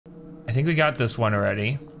I think we got this one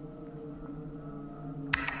already.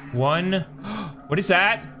 One. What is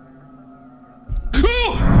that?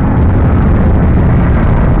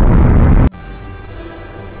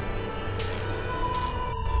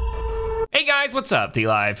 Hey guys, what's up?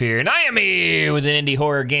 D-Live here, and I am here with an indie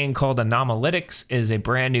horror game called Anomalytics. It is a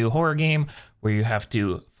brand new horror game where you have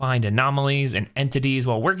to find anomalies and entities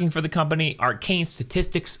while working for the company Arcane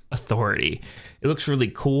Statistics Authority. It looks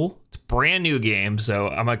really cool. It's a brand new game, so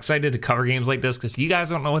I'm excited to cover games like this because you guys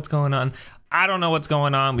don't know what's going on. I don't know what's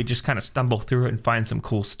going on. We just kind of stumble through it and find some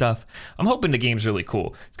cool stuff. I'm hoping the game's really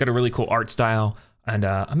cool. It's got a really cool art style, and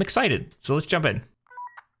I'm excited. So let's jump in.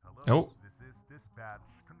 Hello, this is Dispatch.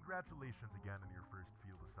 Congratulations again on your first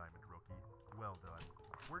field assignment, rookie. Well done.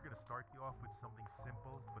 We're gonna start you off with something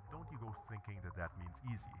simple, but don't you go thinking that means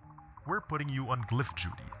easy. We're putting you on glyph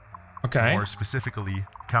duty. Okay. More specifically,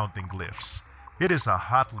 counting glyphs. It is a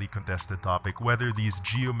hotly contested topic whether these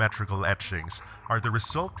geometrical etchings are the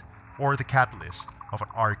result or the catalyst of an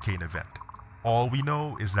arcane event. All we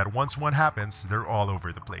know is that once one happens, they're all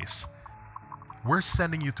over the place. We're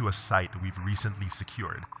sending you to a site we've recently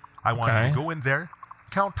secured. I want you to go in there,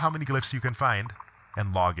 count how many glyphs you can find,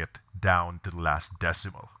 and log it down to the last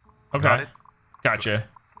decimal. Okay. Got it? Gotcha.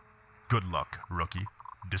 Good luck, rookie.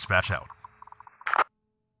 Dispatch out.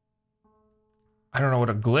 I don't know what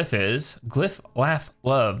a glyph is. Glyph, laugh,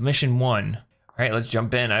 love, mission 1. All right, let's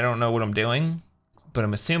jump in. I don't know what I'm doing, but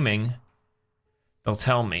I'm assuming they'll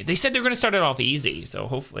tell me. They said they're gonna start it off easy, so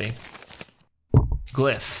hopefully.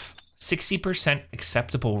 Glyph, 60%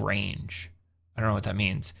 acceptable range. I don't know what that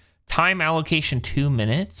means. Time allocation 2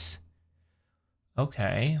 minutes.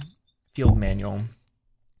 Okay, field manual.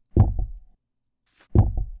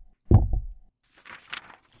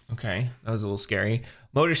 Okay, that was a little scary.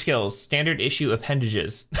 Motor skills, standard issue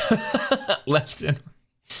appendages. Left and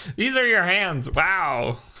these are your hands.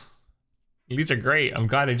 Wow. These are great. I'm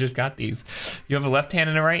glad I just got these. You have a left hand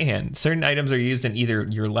and a right hand. Certain items are used in either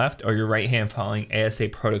your left or your right hand following ASA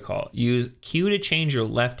protocol. Use Q to change your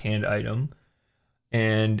left hand item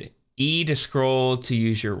and E to scroll to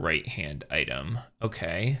use your right hand item.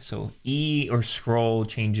 Okay, so E or scroll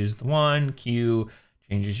changes the one, Q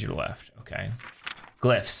changes your left. Okay.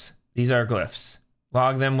 Glyphs. These are glyphs.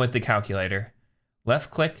 Log them with the calculator. Left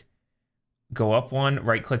click, go up one,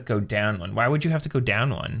 right click, go down one. Why would you have to go down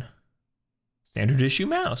one? Standard issue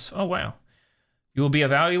mouse. Oh, wow. You will be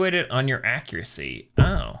evaluated on your accuracy.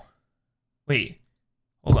 Oh. Wait.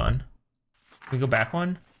 Hold on. Can we go back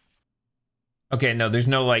one? Okay, no, there's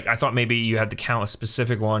no like, I thought maybe you had to count a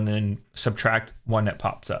specific one and subtract one that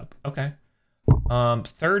pops up. Okay.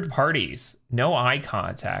 Third parties. No eye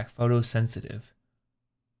contact. Photosensitive.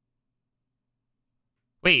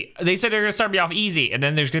 Wait, they said they're gonna start me off easy, and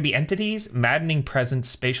then there's gonna be entities, maddening presence,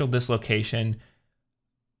 spatial dislocation.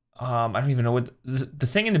 I don't even know what the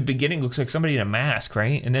thing in the beginning looks like. Somebody in a mask,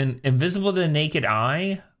 right? And then invisible to the naked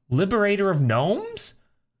eye, liberator of gnomes.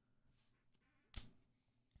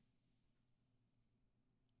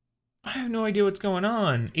 I have no idea what's going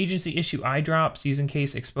on. Agency issue eye drops, use in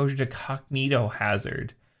case exposure to cognito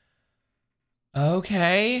hazard.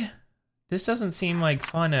 Okay, this doesn't seem like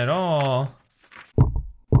fun at all.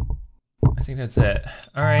 I think that's it.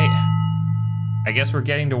 All right. I guess we're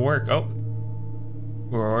getting to work. Oh,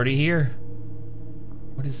 we're already here.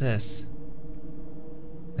 What is this?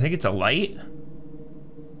 I think it's a light.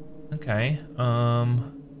 Okay.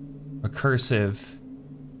 Recursive.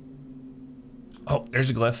 Oh, there's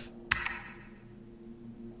a glyph.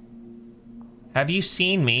 Have you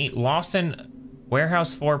seen me? Lost in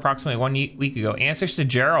Warehouse 4 approximately 1 week ago. Answers to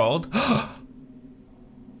Gerald.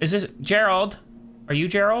 Is this Gerald? Are you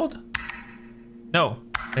Gerald? No,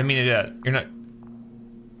 I didn't mean to do that. You're not.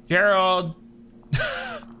 Gerald.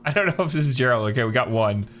 I don't know if this is Gerald. Okay, we got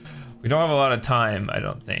one. We don't have a lot of time, I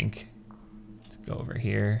don't think. Let's go over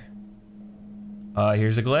here.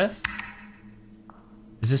 Here's a glyph.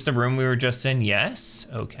 Is this the room we were just in? Yes.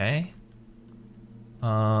 Okay.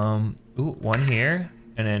 Ooh, one here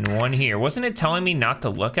and then one here. Wasn't it telling me not to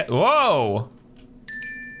look at? Whoa.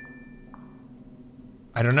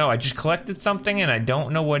 I don't know. I just collected something and I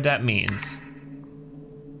don't know what that means.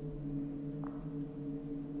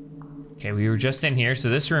 Okay, we were just in here, so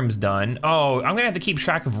this room's done. Oh, I'm gonna have to keep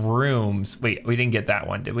track of rooms. Wait, we didn't get that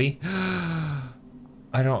one, did we?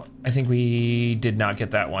 I think we did not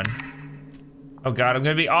get that one. Oh God, I'm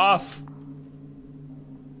gonna be off.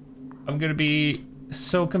 I'm gonna be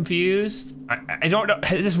so confused. I don't know,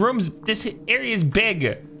 this area is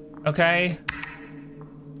big, okay?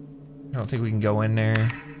 I don't think we can go in there.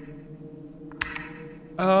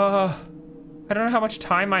 I don't know how much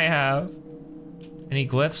time I have. Any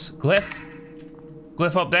glyphs? Glyph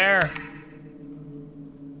Glyph up there.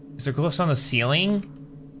 Is there glyphs on the ceiling?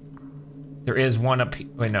 There is one up here.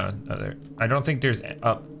 Wait, no, there. I don't think there's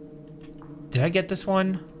up. Did I get this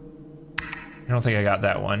one? I don't think I got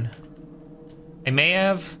that one. I may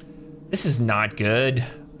have. This is not good.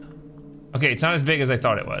 Okay, it's not as big as I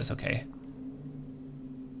thought it was. Okay.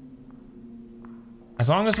 As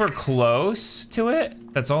long as we're close to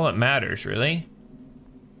it, that's all that matters, really.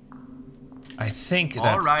 I think that's...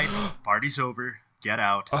 All right, party's over. Get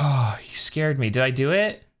out. Oh, you scared me. Did I do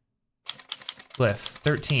it? Glyph,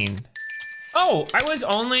 13. Oh, I was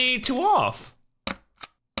only 2 off.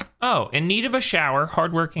 Oh, in need of a shower,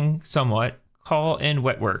 hardworking somewhat. Call in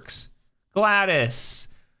Wetworks. Gladys,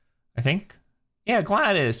 I think. Yeah,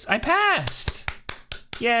 Gladys. I passed.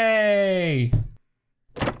 Yay.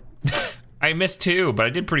 I missed 2, but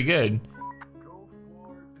I did pretty good.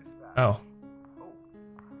 Oh. Oh,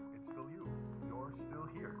 it's still you. You're still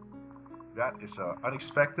here. That is an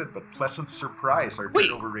unexpected but pleasant surprise. Our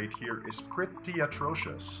turnover rate here is pretty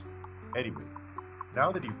atrocious. Anyway,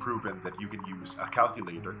 now that you've proven that you can use a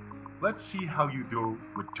calculator, let's see how you do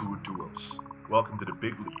with 2 duels. Welcome to the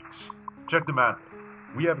big leagues. Check the manual.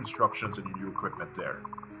 We have instructions and new equipment there.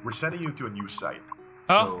 We're sending you to a new site.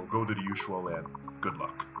 Oh. So go to the usual and good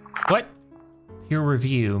luck. What? Peer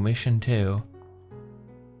review, mission 2.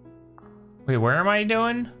 Wait, where am I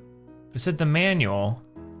doing? It said the manual.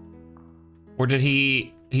 Or did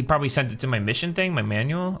he probably sent it to my mission thing, my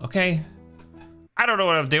manual? Okay. I don't know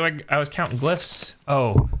what I'm doing. I was counting glyphs.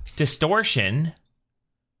 Oh, distortion.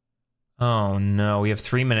 Oh no, we have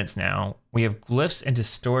 3 minutes now. We have glyphs and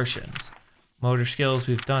distortions. Motor skills,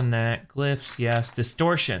 we've done that. Glyphs, yes.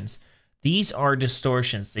 Distortions. These are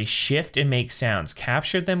distortions. They shift and make sounds.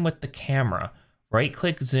 Capture them with the camera.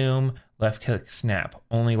 Right-click zoom, left-click snap.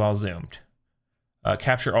 Only while zoomed.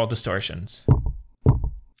 Capture all distortions.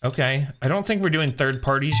 Okay. I don't think we're doing third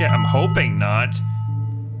parties yet. I'm hoping not.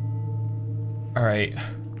 All right.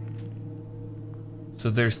 So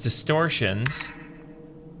there's distortions.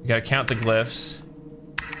 We gotta count the glyphs.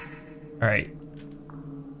 All right.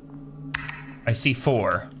 I see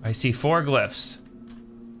 4. I see 4 glyphs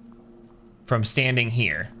from standing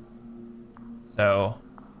here. So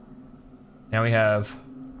now we have,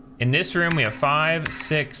 in this room we have 5,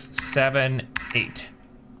 6, 7, 8.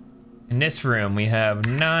 In this room we have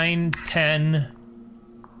 9, 10,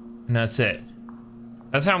 and that's it.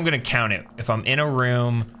 That's how I'm gonna count it. If I'm in a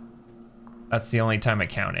room, that's the only time I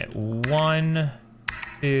count it. 1,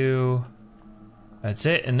 2, that's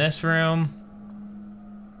it in this room.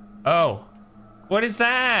 Oh, what is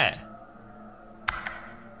that?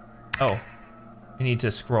 Oh, I need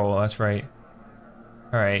to scroll, that's right.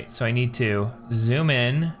 All right, so I need to zoom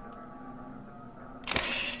in.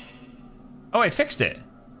 Oh, I fixed it.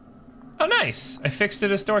 Oh, nice, I fixed the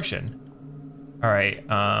distortion. All right,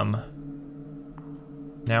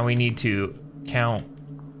 now we need to count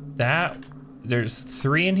that. There's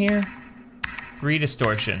 3 in here. 3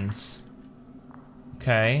 distortions.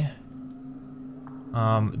 Okay.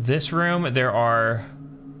 This room, there are,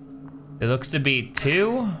 it looks to be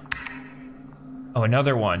 2. Oh,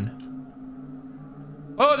 another one.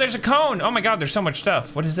 Oh, there's a cone. Oh my God, there's so much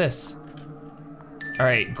stuff. What is this? All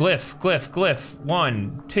right, glyph, glyph, glyph.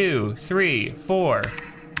 1, 2, 3, 4.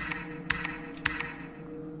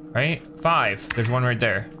 Right? 5. There's one right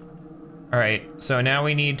there. All right, so now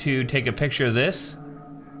we need to take a picture of this.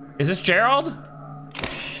 Is this Gerald?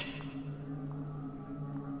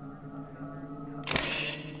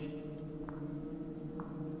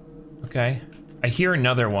 Okay. I hear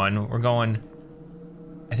another one. We're going,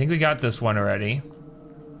 I think we got this one already.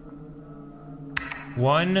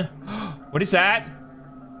 1. What is that?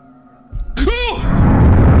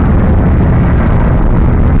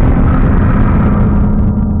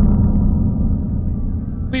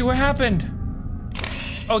 Wait, what happened?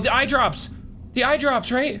 Oh, the eye drops. The eye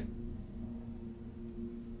drops, right?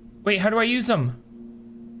 Wait, how do I use them?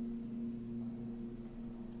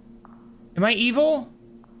 Am I evil?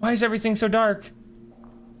 Why is everything so dark?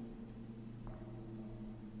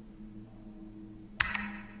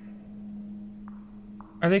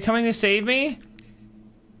 Are they coming to save me?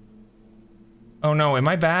 Oh no, am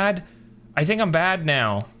I bad? I think I'm bad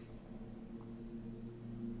now.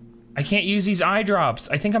 I can't use these eye drops.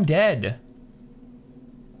 I think I'm dead.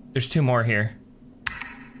 There's 2 more here.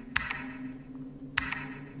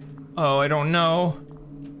 Oh, I don't know.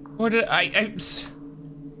 What did I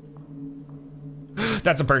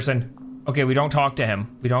That's a person. Okay, we don't talk to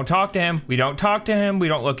him. We don't talk to him. We don't talk to him. We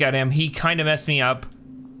don't look at him. He kind of messed me up.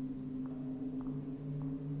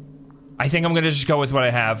 I think I'm gonna just go with what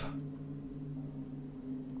I have.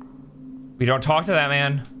 We don't talk to that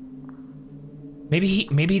man. Maybe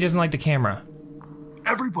he doesn't like the camera.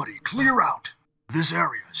 Everybody, clear out. This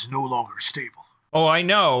area is no longer stable. Oh, I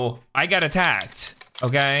know. I got attacked.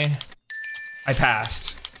 Okay. I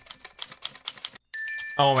passed.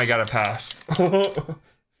 Oh my god, I passed.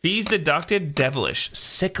 Fees deducted, devilish,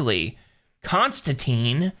 sickly,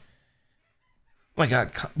 Constantine. Oh my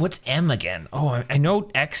god, what's M again? Oh, I know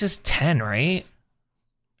X is 10, right?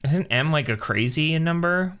 Isn't M like a crazy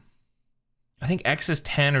number? I think X is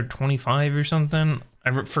 10 or 25 or something.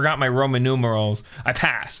 I forgot my Roman numerals. I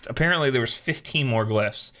passed. Apparently there was 15 more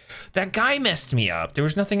glyphs. That guy messed me up. There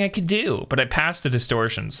was nothing I could do, but I passed the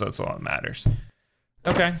distortions, so that's all that matters.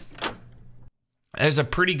 Okay. There's a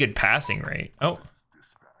pretty good passing rate. Oh.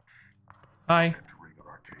 Hi.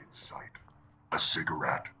 A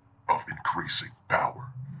cigarette of increasing power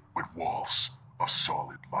with walls of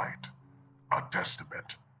solid light. A testament,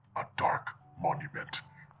 a dark monument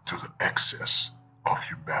to the excess of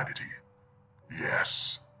humanity.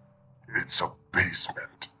 Yes, it's a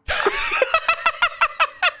basement.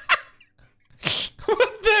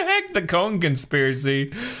 What the heck? The cone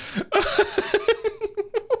conspiracy.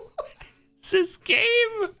 What's this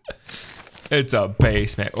game? It's a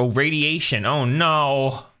basement. Oh, radiation. Oh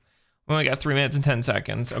no. We only got 3 minutes and 10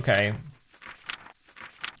 seconds. Okay.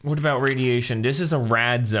 What about radiation? This is a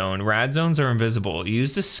rad zone. Rad zones are invisible.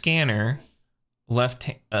 Use the scanner left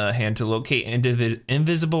hand to locate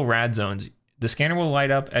invisible rad zones. The scanner will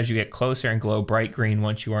light up as you get closer and glow bright green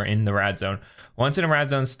once you are in the rad zone. Once in a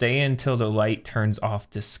rad zone, stay until the light turns off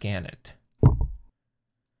to scan it.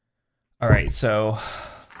 All right, so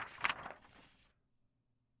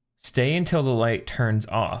stay until the light turns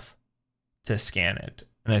off to scan it.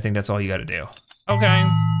 And I think that's all you gotta do. Okay.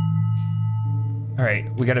 All right,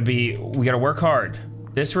 we gotta work hard.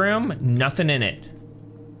 This room, nothing in it.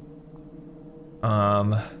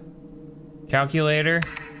 Calculator.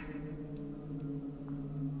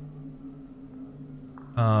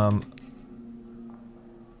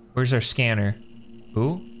 Where's our scanner?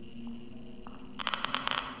 Ooh.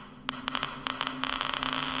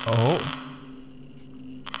 Oh.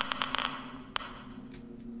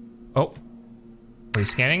 Oh. Are you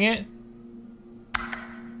scanning it?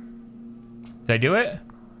 Did I do it?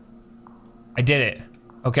 I did it.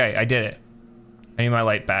 Okay, I did it. I need my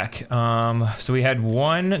light back. So we had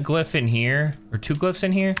 1 glyph in here, or 2 glyphs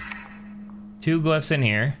in here? 2 glyphs in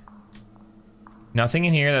here. Nothing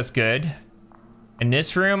in here, that's good. In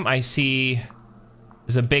this room, I see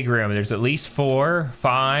there's a big room. There's at least 4,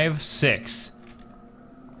 5, 6.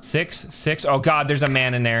 6. Oh god, there's a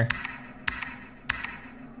man in there.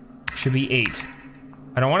 Should be 8.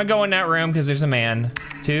 I don't want to go in that room because there's a man.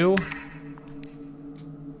 2.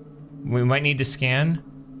 We might need to scan.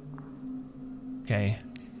 Okay.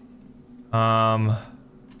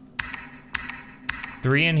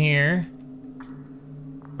 3 in here.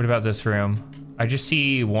 What about this room? I just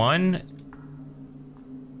see 1.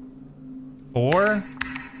 4.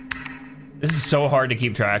 This is so hard to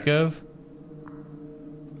keep track of.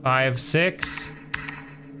 5, 6.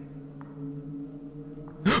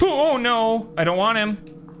 Oh no! I don't want him.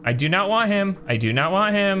 I do not want him. I do not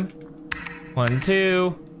want him. 1,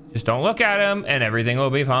 2. Just don't look at him and everything will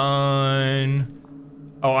be fine.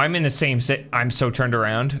 Oh, I'm in the same I'm so turned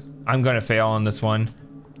around. I'm gonna fail on this one.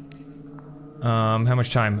 How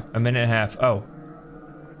much time? 1.5 minutes. Oh.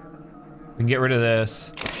 We can get rid of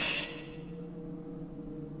this.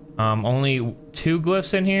 Only 2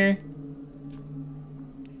 glyphs in here.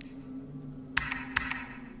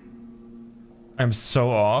 I'm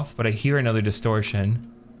so off, but I hear another distortion.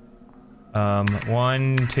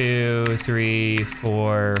 1, 2, 3,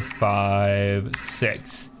 4, 5,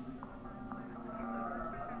 6.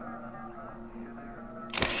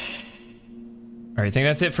 All right, I think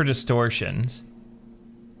that's it for distortions.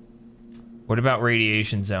 What about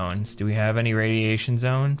radiation zones? Do we have any radiation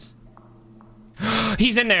zones?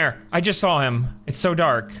 He's in there! I just saw him. It's so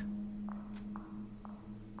dark.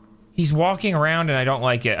 He's walking around and I don't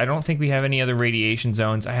like it. I don't think we have any other radiation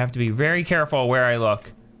zones. I have to be very careful where I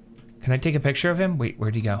look. Can I take a picture of him? Wait,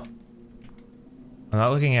 where'd he go? I'm not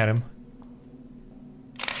looking at him.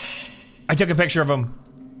 I took a picture of him.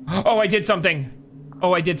 Oh, I did something.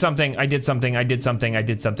 Oh, I did something. I did something. I did something. I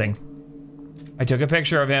did something. I took a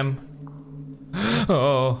picture of him.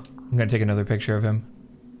 Oh, I'm gonna take another picture of him.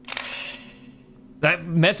 That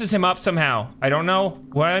messes him up somehow. I don't know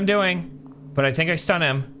what I'm doing, but I think I stun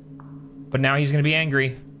him. But now he's gonna be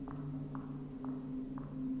angry.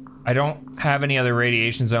 I don't have any other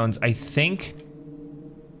radiation zones. I think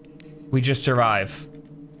we just survive.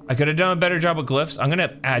 I could have done a better job with glyphs. I'm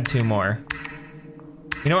gonna add 2 more.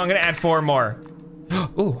 You know what? I'm gonna add 4 more.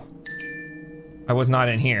 Ooh. I was not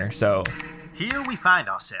in here, so Here we find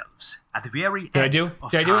ourselves at the very Did I end do?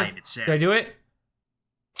 of Did I do time it? itself. Did I do it?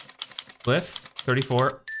 Glyph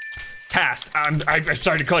 34. Cast. I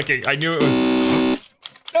started clicking. I knew it was.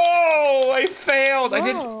 Oh, I failed. I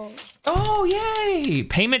did. Oh, yay!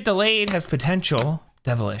 Payment delayed has potential.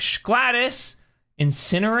 Devilish. Gladys.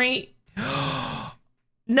 Incinerate.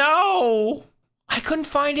 No! I couldn't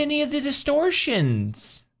find any of the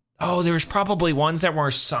distortions. Oh, there was probably ones that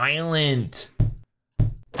were silent.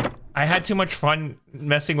 I had too much fun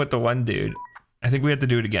messing with the one dude. I think we have to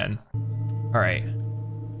do it again. All right.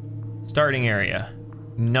 Starting area.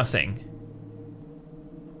 Nothing.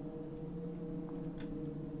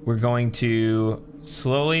 We're going to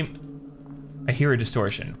slowly... I hear a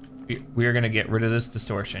distortion. We are gonna get rid of this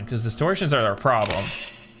distortion because distortions are our problem.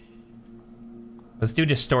 Let's do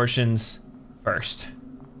distortions first.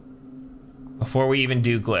 Before we even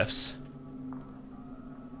do glyphs.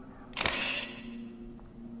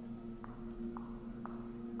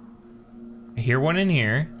 I hear one in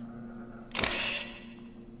here.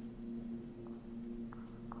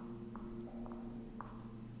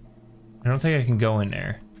 I don't think I can go in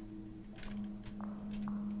there.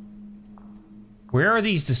 Where are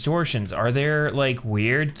these distortions? Are there like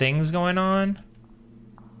weird things going on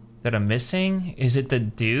that I'm missing? Is it the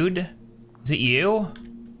dude? Is it you?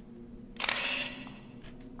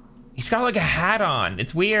 He's got like a hat on.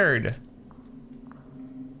 It's weird.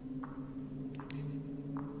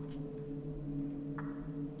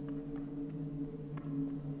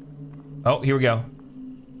 Oh, here we go.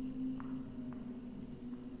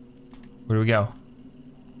 Where do we go?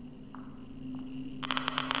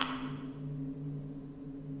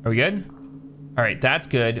 Are we good? All right, that's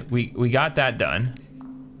good. We got that done.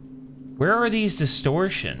 Where are these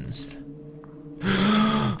distortions?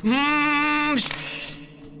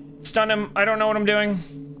 Stun him. I don't know what I'm doing.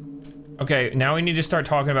 Okay, now we need to start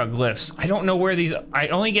talking about glyphs. I don't know where these... I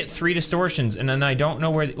only get 3 distortions, and then I don't know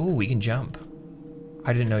where... Ooh, we can jump.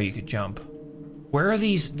 I didn't know you could jump. Where are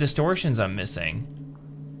these distortions I'm missing?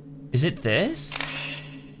 Is it this?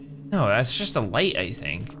 No, that's just a light, I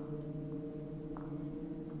think.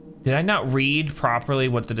 Did I not read properly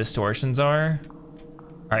what the distortions are?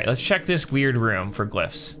 All right, let's check this weird room for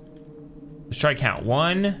glyphs. Let's try to count.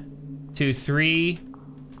 1, 2, 3,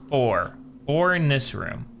 4. 4 in this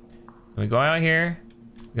room. We go out here.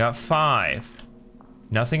 We got 5.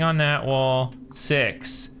 Nothing on that wall.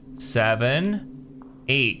 6, 7,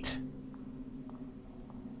 8.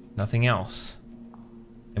 Nothing else.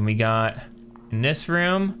 And we got in this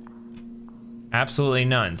room, absolutely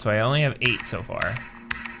none. So I only have 8 so far.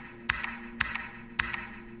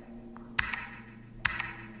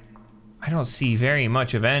 I don't see very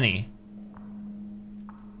much of any.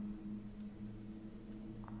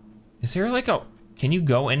 Is there like a... Can you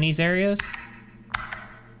go in these areas?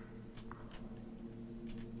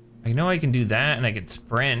 I know I can do that and I can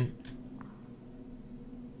sprint.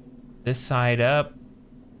 This side up.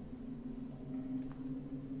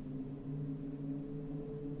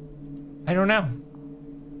 I don't know.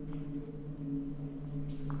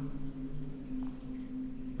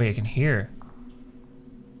 Wait, I can hear.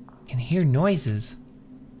 I can hear noises.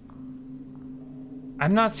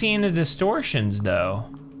 I'm not seeing the distortions though.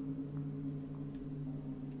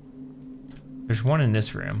 There's one in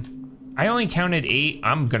this room. I only counted 8.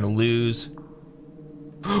 I'm gonna lose.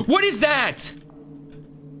 What is that?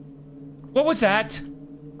 What was that?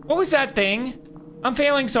 What was that thing? I'm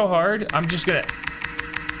failing so hard. I'm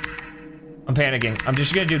panicking. I'm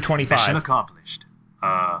just gonna do 25. Mission accomplished.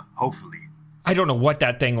 Hopefully. I don't know what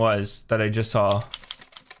that thing was that I just saw.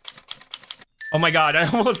 Oh my god, I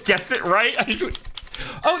almost guessed it right.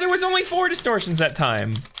 Oh, there was only 4 distortions that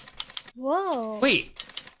time. Whoa. Wait,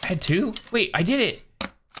 I had 2? Wait, I did it.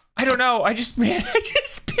 I don't know. I just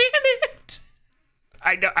panicked.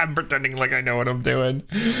 I'm pretending like I know what I'm doing.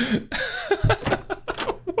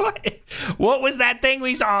 What was that thing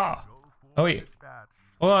we saw? Oh wait,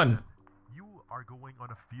 hold on. You are going on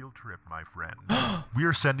a field trip, my friend. We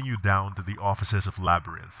are sending you down to the offices of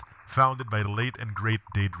Labyrinth, founded by the late and great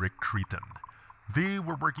Daedric Cretan. They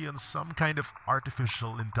were working on some kind of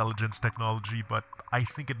artificial intelligence technology, but I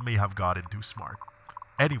think it may have gotten too smart.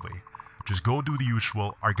 Anyway, just go do the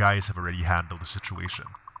usual. Our guys have already handled the situation.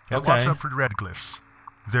 And Okay. watch out for the red glyphs.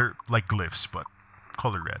 They're like glyphs, but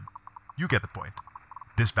color red. You get the point.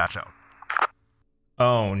 Dispatch out.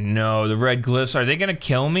 Oh no, the red glyphs. Are they gonna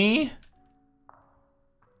kill me?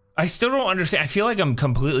 I still don't understand. I feel like I'm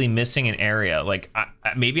completely missing an area. Like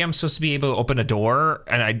maybe I'm supposed to be able to open a door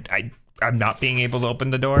and I'm not being able to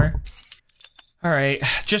open the door. All right,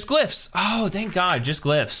 just glyphs. Oh, thank God, just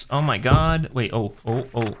glyphs. Oh my God. Wait, oh.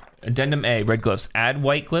 Addendum A, red glyphs. Add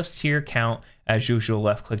white glyphs to your count. As usual,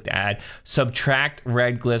 left click to add. Subtract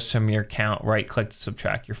red glyphs from your count. Right click to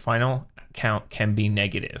subtract. Your final count can be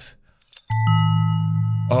negative.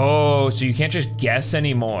 Oh, so you can't just guess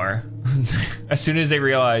anymore. As soon as they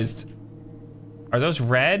realized, are those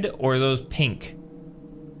red or are those pink?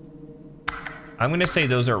 I'm gonna say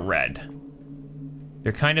those are red.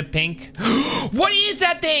 They're kind of pink. What is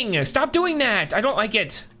that thing? Stop doing that. I don't like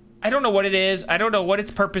it. I don't know what it is. I don't know what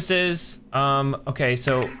its purpose is. Okay,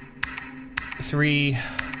 so 3,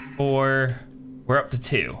 4, we're up to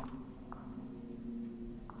 2.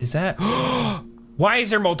 Is that? Why is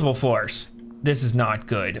there multiple floors? This is not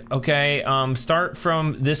good. Okay, start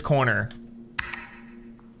from this corner.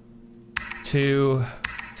 2,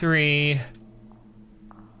 3.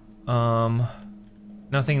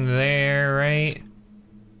 Nothing there, right?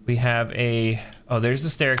 We have a, oh, there's the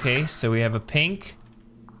staircase. So we have a pink.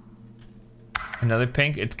 Another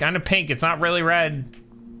pink. It's kind of pink. It's not really red.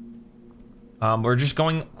 We're just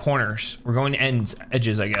going corners. We're going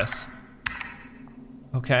edges, I guess.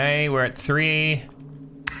 Okay, we're at 3,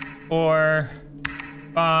 4,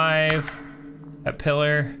 5. That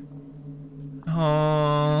pillar.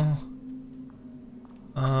 Oh.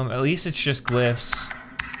 At least it's just glyphs.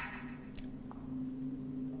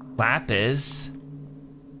 Lapis.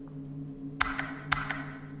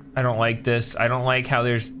 I don't like this. I don't like how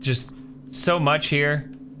there's just so much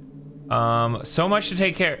here. So much to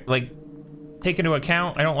take into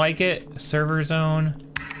account. I don't like it. Server zone.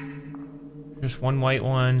 Just one white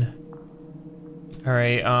one. All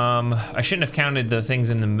right, I shouldn't have counted the things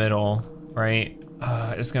in the middle, right?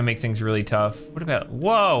 It's gonna make things really tough. What about,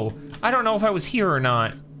 whoa! I don't know if I was here or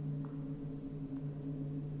not.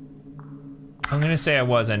 I'm gonna say I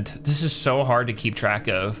wasn't. This is so hard to keep track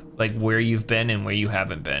of, like where you've been and where you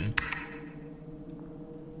haven't been.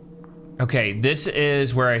 Okay, this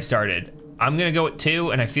is where I started. I'm gonna go at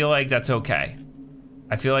 2, and I feel like that's okay.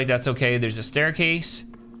 I feel like that's okay. There's a staircase.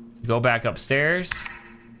 Go back upstairs.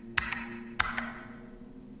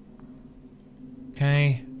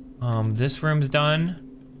 Okay, this room's done.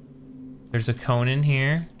 There's a cone in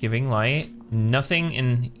here, giving light. Nothing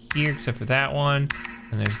in here except for that one.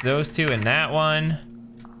 And there's those 2 and that one.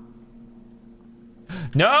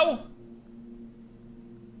 No!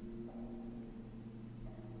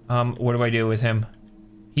 What do I do with him?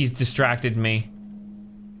 He's distracted me.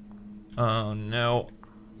 Oh, no.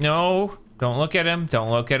 No, don't look at him.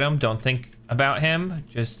 Don't look at him. Don't think about him.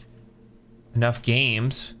 Just enough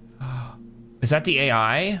games. Is that the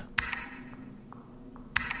AI?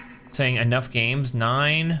 Saying enough games.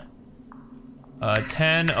 9,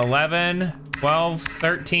 10, 11, 12,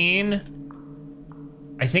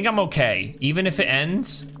 13. I think I'm okay. Even if it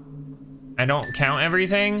ends, I don't count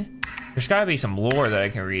everything. There's gotta be some lore that I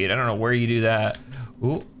can read. I don't know where you do that.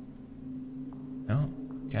 Ooh. No,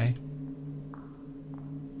 okay.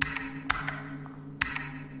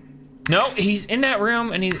 No, he's in that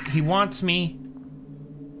room and he wants me.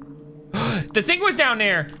 The thing was down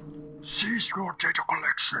there. Cease your data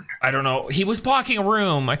collection. I don't know. He was blocking a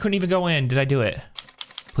room. I couldn't even go in. Did I do it?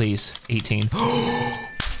 Please, 18.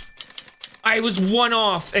 I was 1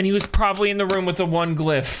 off, and he was probably in the room with the 1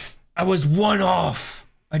 glyph. I was 1 off.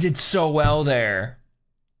 I did so well there.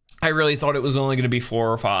 I really thought it was only gonna be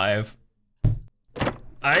 4 or 5.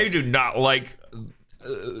 I do not like,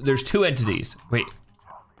 there's 2 entities. Wait.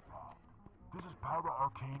 This is Power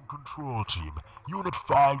Arcane Control Team, Unit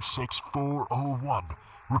 56401,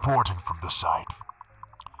 reporting from the site.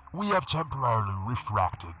 We have temporarily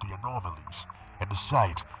refracted the anomalies, and the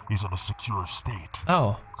site is in a secure state.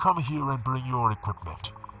 Oh. Come here and bring your equipment.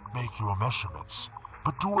 Make your measurements.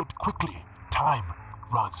 But do it quickly. Time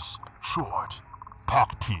runs short.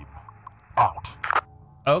 Pack team, out.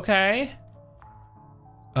 Okay.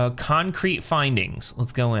 Concrete findings.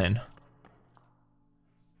 Let's go in.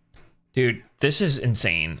 Dude, this is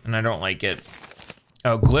insane, and I don't like it.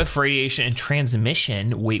 Oh, glyph radiation and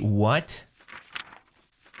transmission. Wait, what?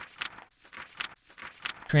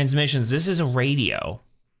 Transmissions. This is a radio.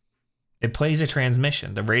 It plays a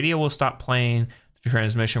transmission. The radio will stop playing the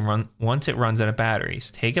transmission once it runs out of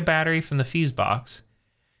batteries. Take a battery from the fuse box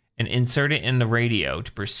and insert it in the radio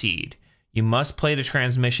to proceed. You must play the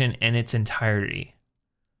transmission in its entirety.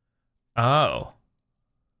 Oh.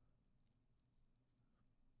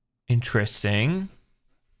 Interesting.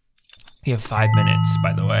 You have 5 minutes,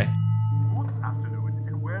 by the way. Good afternoon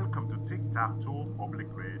and welcome to Tic-Tac-Toe Public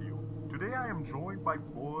Radio. Today I am joined by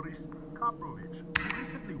Boris Kaprovich, who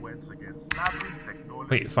recently went against Labyrinth Technology.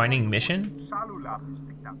 Wait, finding mission?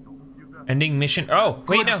 Ending mission. Oh,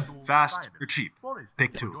 wait, no. Fast or cheap?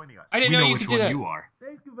 Pick two. I didn't We know know you which could do one that. you are.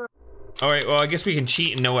 All right, well, I guess we can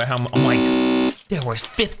cheat and know what, how much. Oh my, there was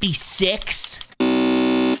 56?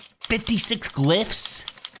 56 glyphs?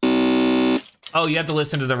 Oh, you have to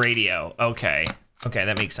listen to the radio. Okay. Okay,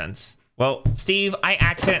 that makes sense. Well, Steve, I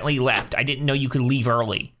accidentally left. I didn't know you could leave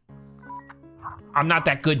early. I'm not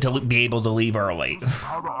that good to be able to leave early.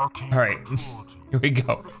 All right, here we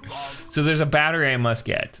go. So there's a battery I must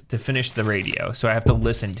get to finish the radio, so I have to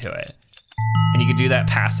listen to it. And you can do that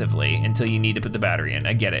passively until you need to put the battery in.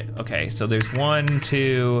 I get it. Okay, so there's 1,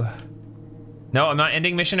 2. No, I'm not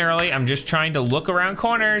ending mission early. I'm just trying to look around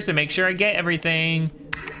corners to make sure I get everything.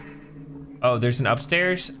 Oh, there's an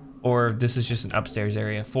upstairs? Or this is just an upstairs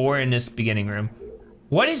area. 4 in this beginning room.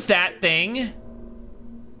 What is that thing?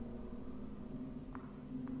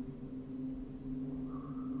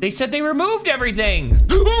 They said they removed everything.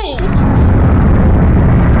 Ooh!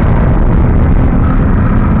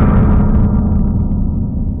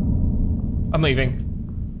 I'm leaving.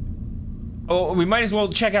 Oh, we might as well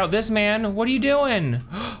check out this man. What are you doing?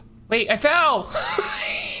 Wait, I fell.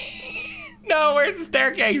 No, where's the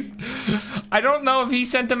staircase? I don't know if he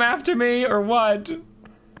sent them after me or what.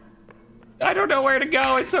 I don't know where to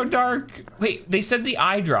go. It's so dark. Wait, they said the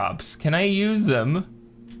eye drops. Can I use them?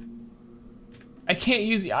 I can't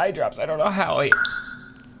use the eye drops. I don't know how. Wait.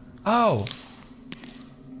 Oh.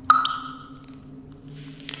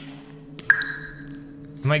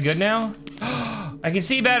 Am I good now? I can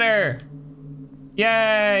see better.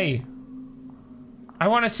 Yay. I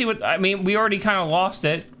want to see what, I mean, we already kind of lost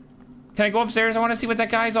it. Can I go upstairs? I want to see what that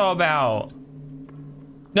guy's all about.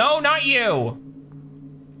 No, not you.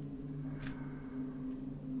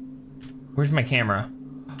 Where's my camera?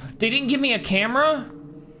 They didn't give me a camera?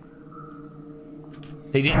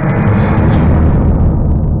 They didn't.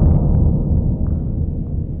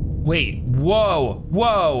 Wait, whoa,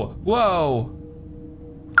 whoa, whoa.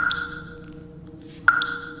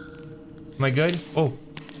 Am I good? Oh.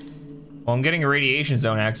 Well, I'm getting a radiation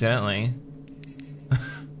zone accidentally.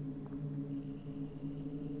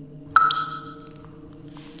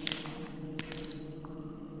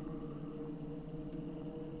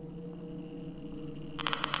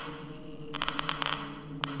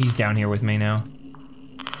 He's down here with me now.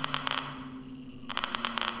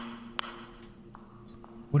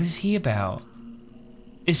 What is he about?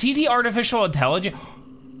 Is he the artificial intelligence?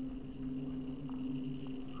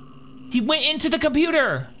 He went into the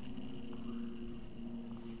computer.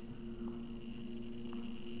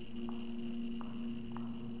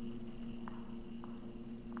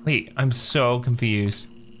 Wait, I'm so confused.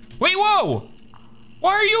 Wait, whoa!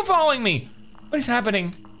 Why are you following me? What is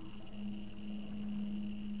happening?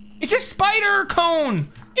 It's a spider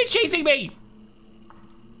cone! It's chasing me!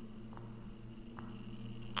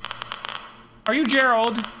 Are you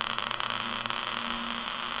Gerald?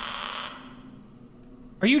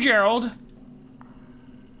 Are you Gerald?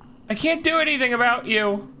 I can't do anything about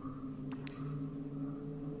you.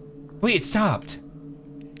 Wait, it stopped.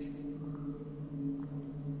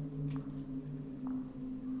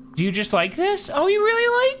 Do you just like this? Oh, you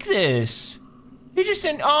really like this. You just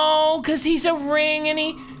said, oh, cause he's a ring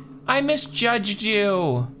and I misjudged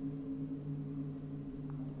you.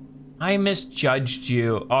 I misjudged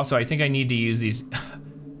you. Also, I think I need to use these.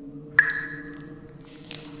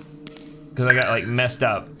 Cause I got like messed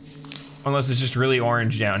up. Unless it's just really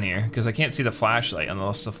orange down here. Cause I can't see the flashlight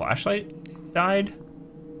unless the flashlight died.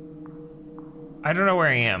 I don't know where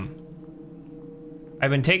I am. I've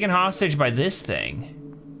been taken hostage by this thing.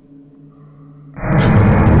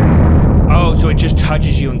 Oh, so it just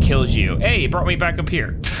touches you and kills you. Hey, it brought me back up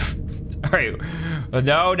here. All right,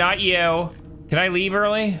 no, not you. Can I leave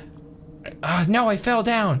early? No, I fell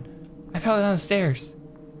down. I fell down the stairs.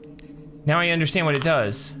 Now I understand what it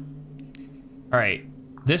does. All right,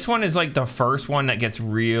 this one is like the first one that gets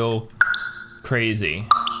real crazy.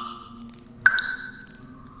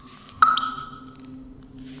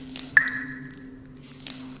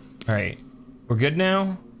 All right, we're good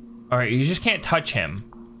now? All right, you just can't touch him.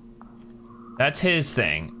 That's his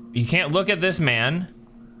thing. You can't look at this man.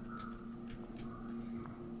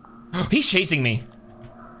 He's chasing me.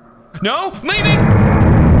 No, leaving!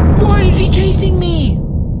 Why is he chasing me?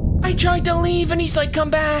 I tried to leave and he's like, come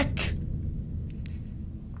back.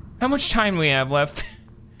 How much time do we have left?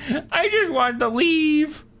 I just wanted to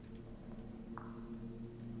leave.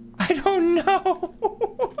 I don't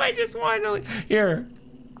know. I just wanted to leave. Here.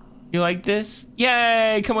 You like this?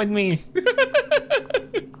 Yay, come with me.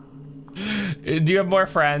 Do you have more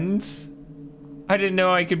friends? I didn't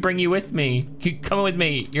know I could bring you with me. Come with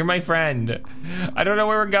me, you're my friend. I don't know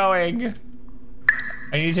where we're going.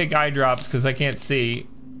 I need to take eye drops because I can't see.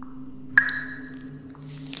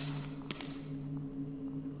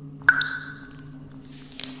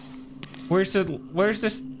 Where's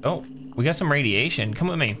this? Oh, we got some radiation. Come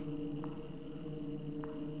with me.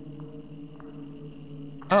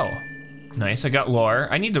 Oh, nice. I got lore.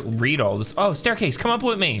 I need to read all this. Oh, staircase, come up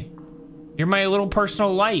with me. You're my little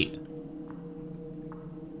personal light.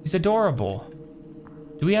 He's adorable.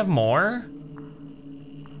 Do we have more?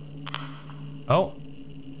 Oh.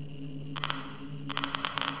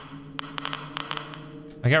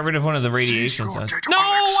 I got rid of one of the radiation zones. No,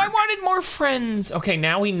 I wanted more friends. Okay,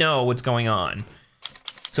 now we know what's going on.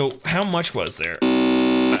 So how much was there?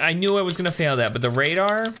 I knew I was gonna fail that, but the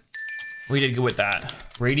radar, we did good with that.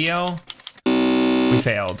 Radio, we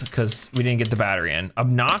failed because we didn't get the battery in.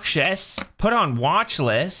 Obnoxious, put on watch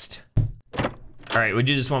list. All right, we'll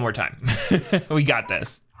do this one more time. We got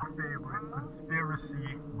this. Favorite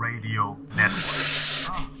conspiracy radio network.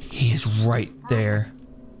 He is right there.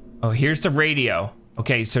 Oh, here's the radio.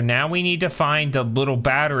 Okay, so now we need to find the little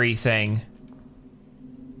battery thing.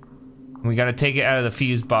 We gotta take it out of the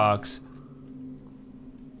fuse box.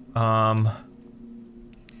 I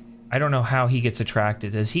don't know how he gets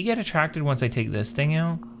attracted. Does he get attracted once I take this thing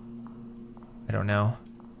out? I don't know.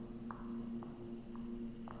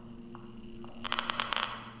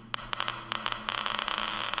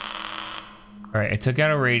 All right, I took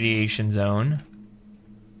out a radiation zone.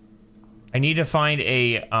 I need to find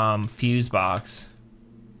a fuse box.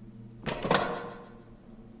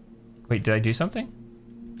 Wait, did I do something?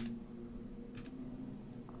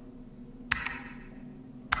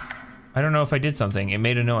 I don't know if I did something. It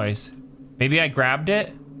made a noise. Maybe I grabbed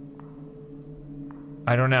it?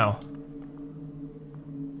 I don't know.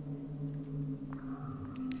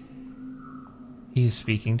 He's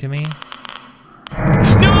speaking to me.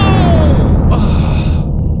 No!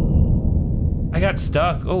 Oh! I got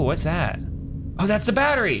stuck. Oh, what's that? Oh, that's the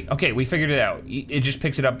battery. Okay, we figured it out. It just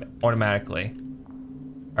picks it up automatically.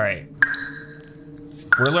 All right.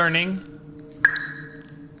 We're learning.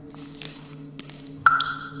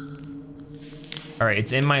 All right,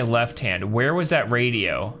 it's in my left hand. Where was that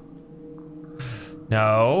radio?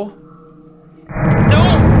 No.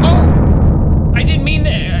 No! Oh! I didn't mean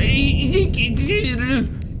that.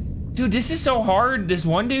 Dude, this is so hard. This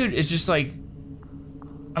one dude is just like...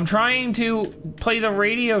 I'm trying to play the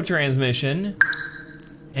radio transmission,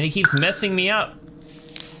 and he keeps messing me up.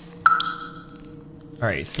 All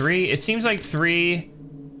right, 3. It seems like 3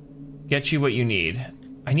 gets you what you need.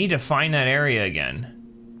 I need to find that area again.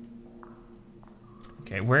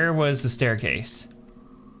 Okay, where was the staircase?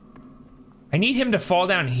 I need him to fall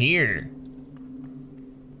down here.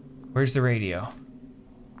 Where's the radio?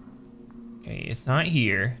 Okay, it's not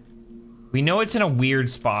here. We know it's in a weird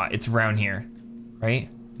spot. It's around here, right?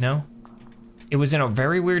 No? It was in a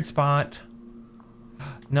very weird spot.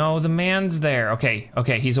 No, the man's there. Okay,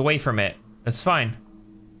 okay, he's away from it. That's fine.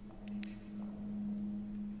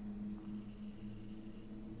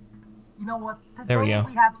 You know what? Today There we go.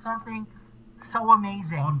 We have something so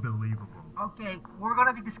amazing. Unbelievable. Okay, we're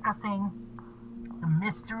gonna be discussing the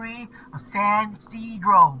mystery of San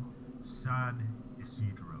Isidro. San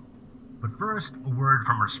Isidro. But first, a word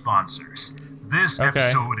from our sponsors. This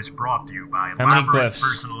Okay. episode is brought to you by How many Elaborate glyphs?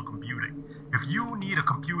 Personal Computing. If you need a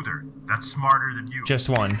computer that's smarter than you, Just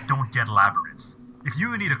one. don't get Labyrinth. If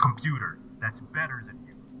you need a computer that's better than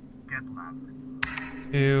you, get Labyrinth.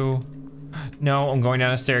 2. No, I'm going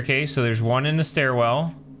down a staircase. So there's 1 in the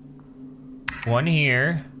stairwell. 1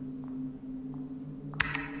 here.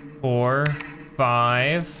 4,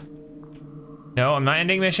 5. No, I'm not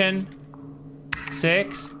ending mission.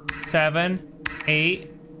 6, 7, 8.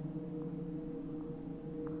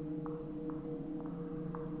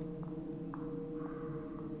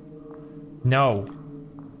 No.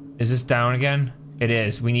 Is this down again? It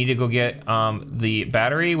is. We need to go get the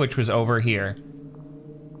battery, which was over here.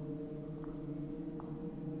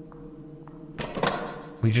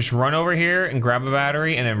 We just run over here and grab a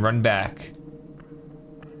battery and then run back.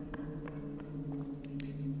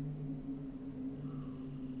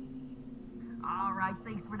 All right,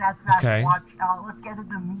 thanks for that Okay. watch. Let's get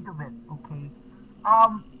into the meat of it, okay?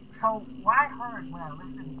 So what I heard when I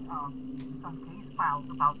listened to some case files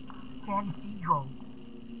about San Isidro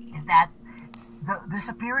is that the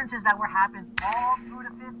disappearances that were happening all through the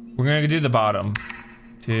 50s. We're gonna do the bottom.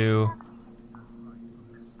 2.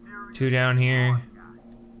 2 down here.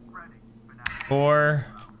 4,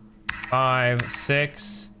 5,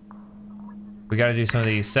 6. We gotta do some of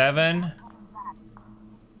these. 7.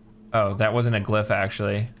 Oh, that wasn't a glyph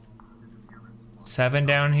actually. 7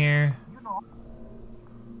 down here.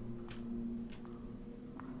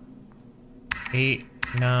 8,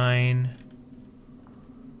 9.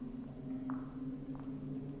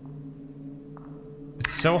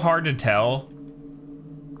 It's so hard to tell.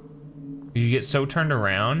 You get so turned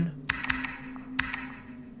around.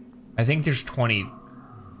 I think there's 20.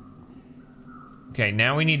 Okay,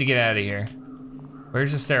 now we need to get out of here.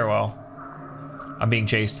 Where's the stairwell? I'm being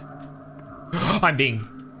chased.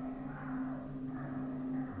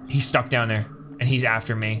 He's stuck down there, and he's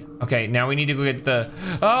after me. Okay, now we need to go get the...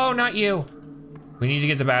 Oh, not you. We need to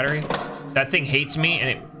get the battery. That thing hates me,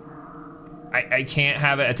 and I can't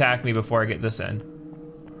have it attack me before I get this in.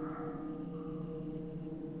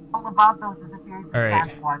 All about those disappearing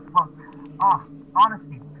Sasquatch. Look,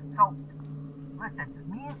 honestly, so, listen,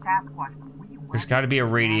 me and Sasquatch, there's got to be a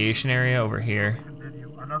radiation area over here.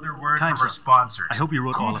 Another word Time from our up. sponsors. I hope you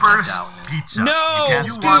wrote all of Cooper's that down. Pizza. No,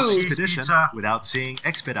 you can't dude! Expedition pizza. without saying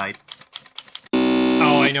expedite.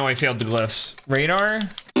 Oh, I know I failed the glyphs. Radar?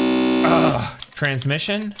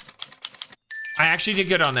 Transmission? I actually did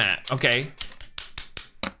good on that. Okay.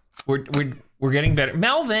 We're getting better.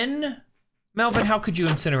 Melvin, how could you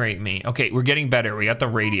incinerate me? Okay, we're getting better. We got the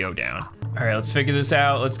radio down. All right, let's figure this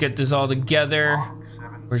out. Let's get this all together.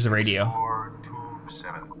 Where's the radio?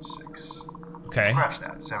 276. Okay. Scratch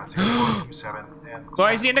that. 76427 and.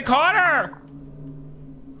 Why is he in the corner?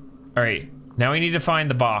 All right, now we need to find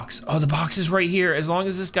the box. Oh, the box is right here. As long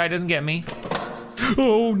as this guy doesn't get me.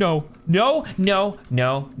 Oh no, no, no,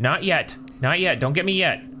 no, not yet. Not yet, don't get me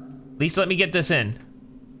yet. At least let me get this in.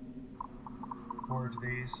 For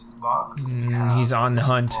today's log, He's on the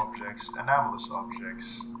hunt. objects, anomalous objects,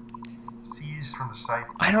 seized from the site.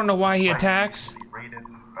 I don't know why he site attacks. recently raided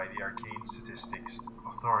by the Arcane Statistics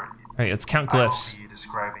Authority. All right, let's count I will glyphs. be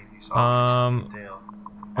describing these objects in detail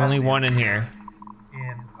as Only they one in appear here.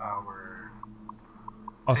 In our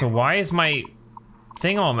Also, why is my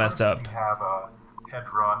thing all messed up? we have a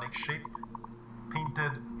hedronic shape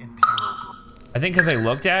painted in pure gold. I think because I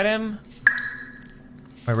looked at him.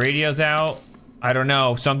 My radio's out. I don't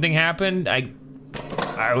know. Something happened. I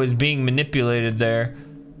was being manipulated there.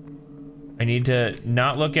 I need to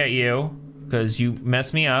not look at you because you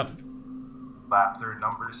messed me up. Laughter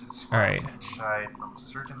numbers and All right. shine from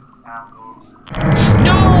certain angles.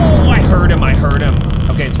 No! I heard him.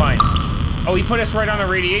 Okay, it's fine. Oh, he put us right on a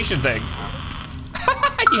radiation thing.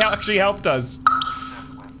 He actually helped us. We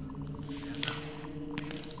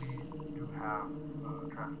do have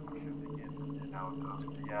traffic shifting in and out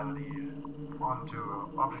of reality onto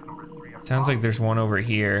object number 3. Sounds like there's one over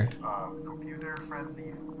here. Computer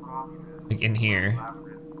friendly Like in here.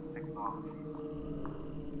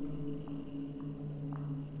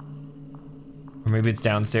 Or maybe it's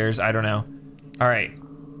downstairs. I don't know. All right.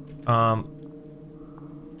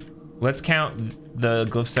 Let's count the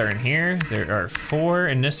glyphs that are in here. There are 4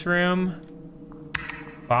 in this room.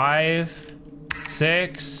 5,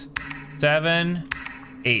 6, 7,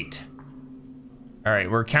 8. All right,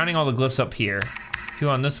 we're counting all the glyphs up here. 2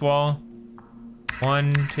 on this wall.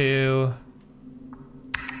 1, 2,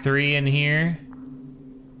 3 in here.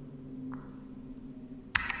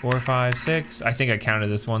 4, 5, 6. I think I counted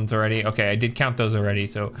this ones already. Okay, I did count those already.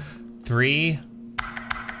 So 3.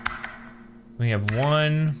 We have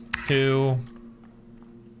 1, 2,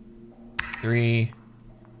 3.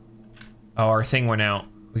 Oh, our thing went out.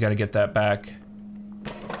 We got to get that back.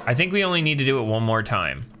 I think we only need to do it one more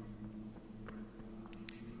time.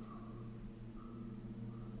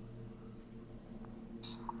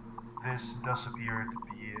 This does appear to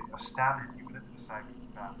be a standard unit aside from the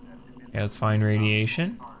fact that Yeah, let's find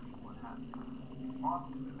radiation.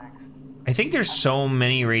 I think there's so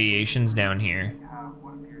many radiations down here.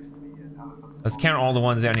 Let's count all the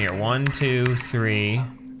ones down here. 1, 2, 3,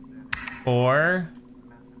 4.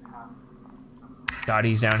 God,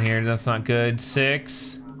 he's down here. That's not good.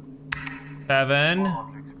 6, 7,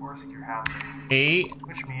 8,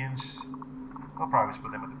 which means they'll probably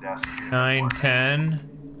split them at the desk here. 9, 10,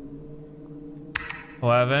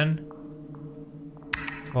 11,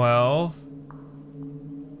 12,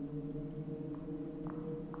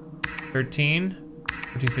 13,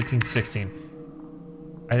 14, 15, 16.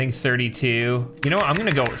 I think 32. You know what? I'm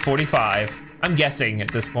gonna go with 45. I'm guessing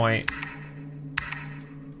at this point.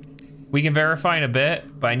 We can verify in a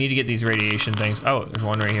bit, but I need to get these radiation things. Oh, there's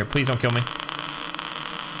one right here. Please don't kill me.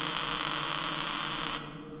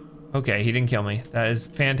 Okay, he didn't kill me. That is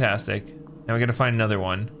fantastic. Now we gotta find another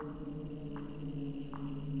one.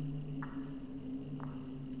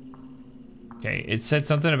 Okay, it said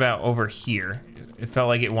something about over here. It felt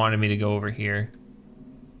like it wanted me to go over here.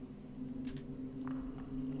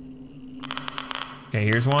 Okay,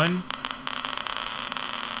 here's one.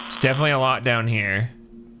 It's definitely a lot down here.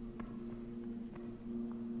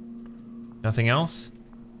 Nothing else?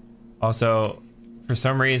 Also, for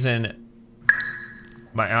some reason,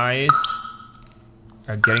 my eyes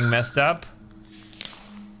are getting messed up.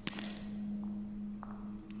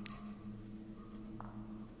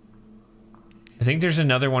 I think there's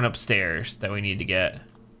another one upstairs that we need to get.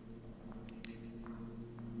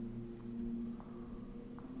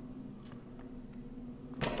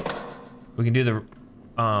 We can do the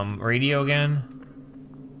radio again.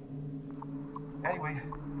 Anyway,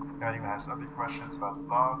 if anyone has other questions about the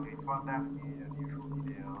log, please contact me at the usual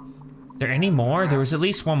details. Is there any more? There was at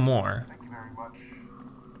least one more. Thank you very much.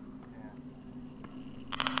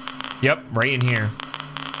 Yep, right in here.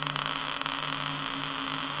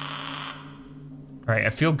 All right, I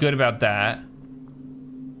feel good about that.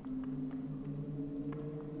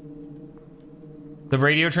 The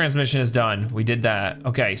radio transmission is done. We did that.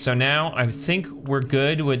 Okay, so now I think we're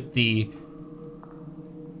good with the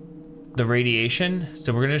radiation.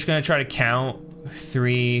 So we're just gonna try to count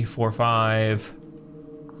 3, 4, 5,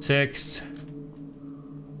 6,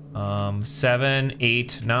 7,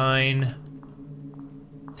 8, 9,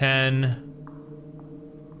 10.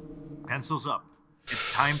 Pencils up.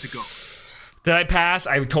 It's time to go. Did I pass?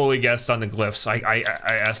 I totally guessed on the glyphs. I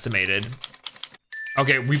estimated.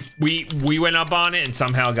 Okay, we went up on it and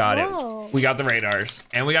somehow got Whoa. it. We got the radars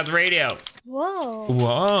and we got the radio. Whoa.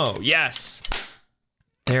 Whoa, yes.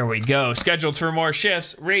 There we go. Scheduled for more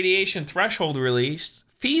shifts. Radiation threshold released.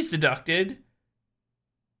 Fees deducted.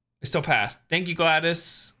 I still passed. Thank you,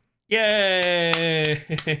 Gladys. Yay!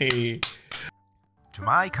 To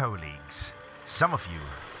my colleagues, some of you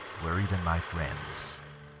were even my friends.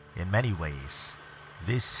 In many ways,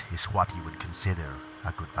 this is what you would consider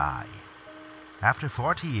a goodbye. After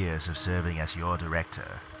 40 years of serving as your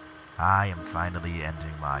director, I am finally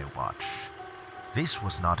ending my watch. This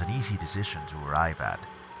was not an easy decision to arrive at,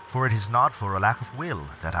 for it is not for a lack of will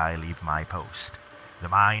that I leave my post. The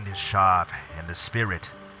mind is sharp and the spirit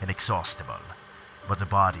inexhaustible, but the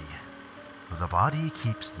body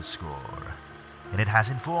keeps the score. And it has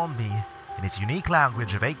informed me, in its unique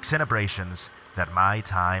language of aches and abrasions, that my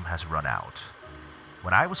time has run out.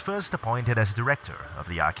 When I was first appointed as director of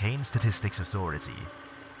the Arcane Statistics Authority,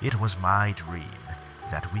 it was my dream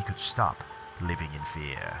that we could stop living in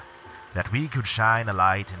fear, that we could shine a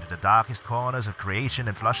light into the darkest corners of creation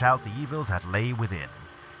and flush out the evil that lay within,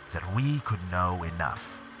 that we could know enough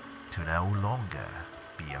to no longer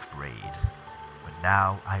be afraid. But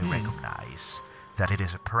now I recognize that it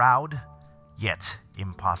is a proud, yet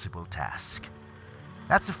impossible task.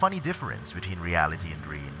 That's a funny difference between reality and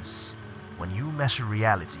dreams. When you measure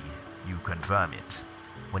reality, you confirm it.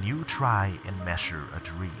 When you try and measure a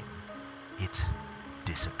dream, it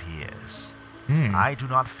disappears. I do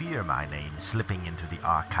not fear my name slipping into the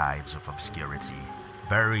archives of obscurity,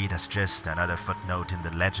 buried as just another footnote in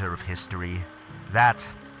the ledger of history. That,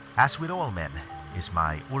 as with all men, is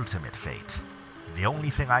my ultimate fate. The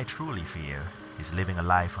only thing I truly fear is living a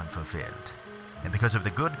life unfulfilled. And because of the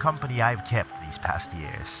good company I've kept these past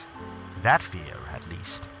years, that fear, at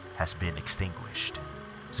least, has been extinguished.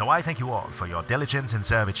 So I thank you all for your diligence and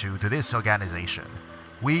servitude to this organization.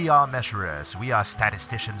 We are measurers, we are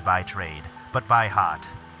statisticians by trade, but by heart.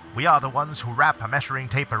 We are the ones who wrap a measuring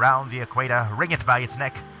tape around the equator, wring it by its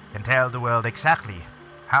neck, and tell the world exactly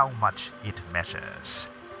how much it measures.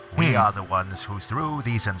 We are the ones who, through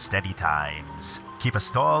these unsteady times, keep a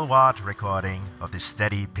stalwart recording of the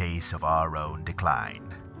steady pace of our own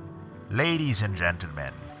decline. Ladies and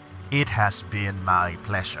gentlemen, it has been my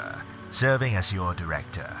pleasure serving as your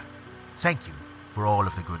director. Thank you for all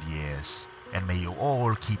of the good years, and may you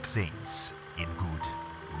all keep things in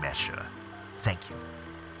good measure. Thank you.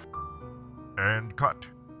 And cut.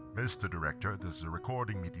 Mr. Director, does the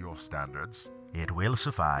recording meet your standards? It will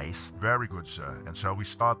suffice. Very good, sir. And shall we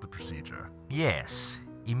start the procedure? Yes,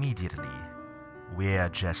 immediately. We're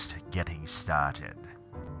just getting started.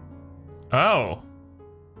 Oh.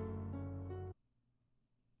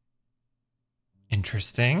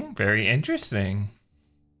 Interesting. Very interesting.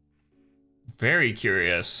 Very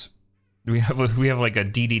curious. We have like a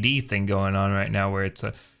DDD thing going on right now where it's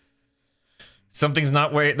something's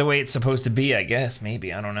not the way it's supposed to be, I guess.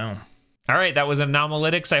 Maybe. I don't know. All right, that was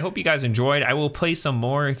Anomalytics. I hope you guys enjoyed. I will play some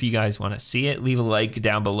more if you guys want to see it. Leave a like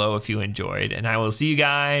down below if you enjoyed. And I will see you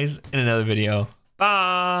guys in another video.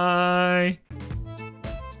 Bye!